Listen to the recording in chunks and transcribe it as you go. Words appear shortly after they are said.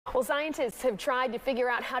Well, scientists have tried to figure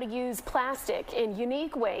out how to use plastic in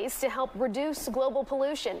unique ways to help reduce global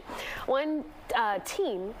pollution. One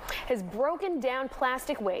team has broken down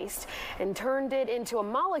plastic waste and turned it into a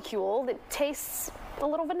molecule that tastes a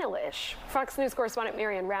little vanilla-ish. Fox News correspondent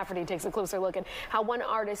Marianne Rafferty takes a closer look at how one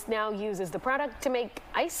artist now uses the product to make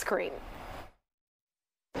ice cream.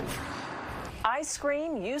 I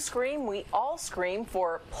scream, you scream, we all scream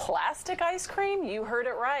for plastic ice cream. You heard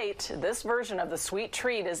it right. This version of the sweet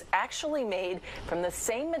treat is actually made from the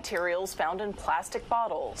same materials found in plastic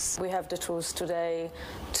bottles. We have the tools today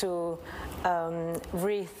to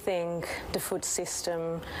rethink the food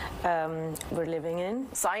system we're living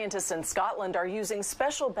in. Scientists in Scotland are using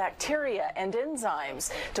special bacteria and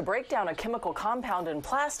enzymes to break down a chemical compound in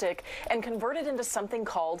plastic and convert it into something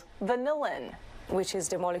called vanillin, which is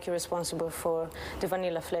the molecule responsible for the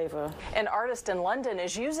vanilla flavor. An artist in London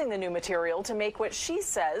is using the new material to make what she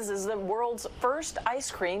says is the world's first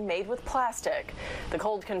ice cream made with plastic. The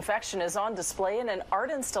cold confection is on display in an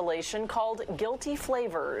art installation called Guilty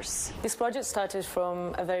Flavors. This project started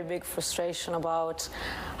from a very big frustration about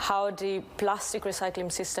how the plastic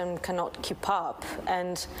recycling system cannot keep up,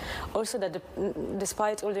 and also that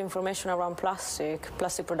despite all the information around plastic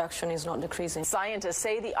production is not decreasing. Scientists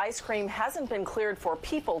say the ice cream hasn't been cleared for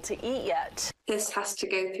people to eat yet. This has to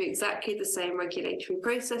go through exactly the same regulatory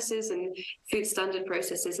processes and food standard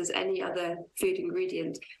processes as any other food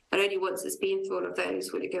ingredient. And only once it's been through all of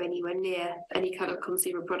those will it go anywhere near any kind of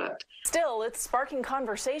consumer product. Still, it's sparking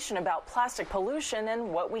conversation about plastic pollution and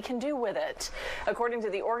what we can do with it. According to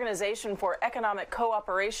the Organization for Economic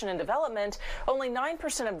Cooperation and Development, only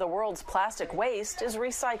 9% of the world's plastic waste is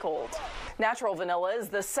recycled. Natural vanilla is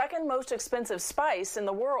the second most expensive spice in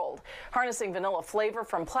the world. Harnessing vanilla flavor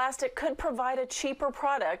from plastic could provide a cheaper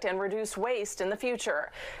product and reduce waste in the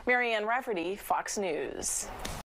future. Marianne Rafferty, Fox News.